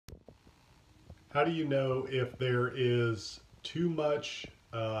How do you know if there is too much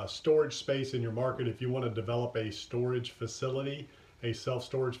storage space in your market? If you want to develop a storage facility, a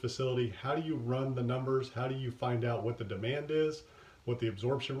self-storage facility, how do you run the numbers? How do you find out what the demand is, what the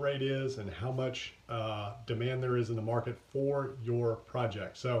absorption rate is, and how much demand there is in the market for your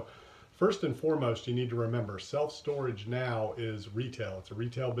project? So first and foremost, you need to remember self-storage now is retail. It's a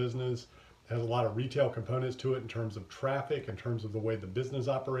retail business. It has a lot of retail components to it in terms of traffic, in terms of the way the business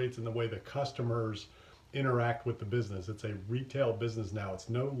operates and the way the customers interact with the business. It's a retail business now. It's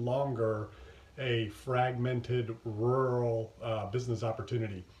no longer a fragmented rural business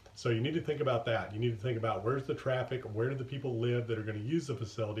opportunity. So you need to think about that. You need to think about where's the traffic, where do the people live that are going to use the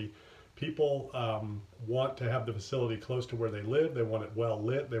facility. People want to have the facility close to where they live. They want it well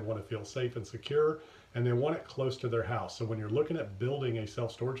lit. They want to feel safe and secure, and they want it close to their house. So when you're looking at building a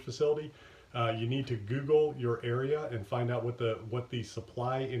self-storage facility, you need to Google your area and find out what the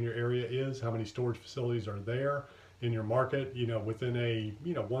supply in your area is, how many storage facilities are there in your market, within a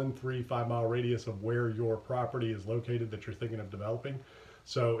 1, 3, 5 mile radius of where your property is located that you're thinking of developing.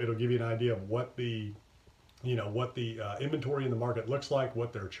 So it'll give you an idea of what the inventory in the market looks like,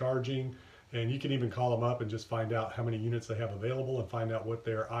 what they're charging, and you can even call them up and just find out how many units they have available and find out what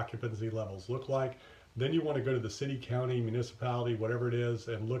their occupancy levels look like. Then you want to go to the city, county, municipality, whatever it is,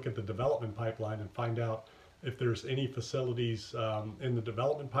 and look at the development pipeline and find out if there's any facilities in the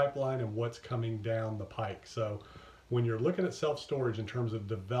development pipeline and what's coming down the pike. So when you're looking at self-storage in terms of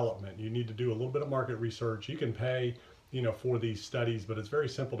development, you need to do a little bit of market research. You can pay, for these studies, but it's very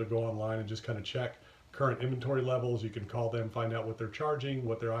simple to go online and just kind of check current inventory levels. You can call them, find out what they're charging,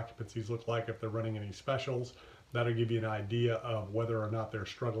 what their occupancies look like, if they're running any specials. That'll give you an idea of whether or not they're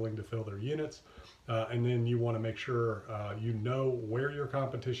struggling to fill their units. And then you want to make sure you know where your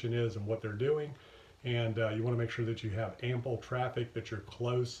competition is and what they're doing. And you want to make sure that you have ample traffic, that you're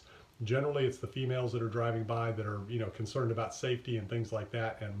close. Generally, it's the females that are driving by that are, concerned about safety and things like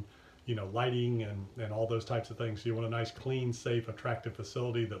that, and, lighting and all those types of things. So you want a nice, clean, safe, attractive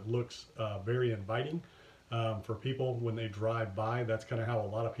facility that looks very inviting for people when they drive by. That's kind of how a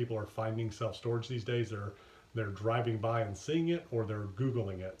lot of people are finding self-storage these days. They're driving by and seeing it, or they're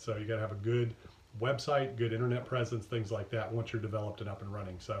Googling it. So you got to have a good website, good internet presence, things like that once you're developed and up and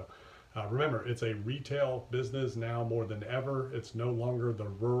running. So remember, it's a retail business now more than ever. It's no longer the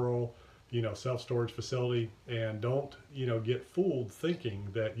rural, self-storage facility. And don't, get fooled thinking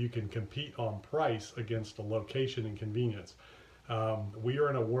that you can compete on price against the location and convenience. We are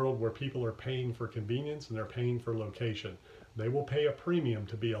in a world where people are paying for convenience and they're paying for location. They will pay a premium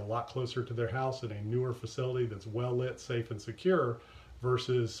to be a lot closer to their house in a newer facility that's well lit, safe, and secure,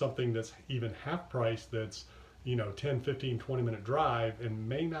 versus something that's even half price that's 10, 15, 20-minute drive and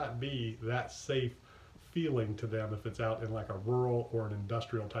may not be that safe feeling to them if it's out in like a rural or an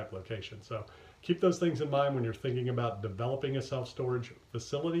industrial type location. So keep those things in mind when you're thinking about developing a self-storage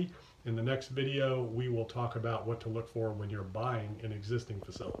facility. In the next video, we will talk about what to look for when you're buying an existing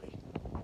facility.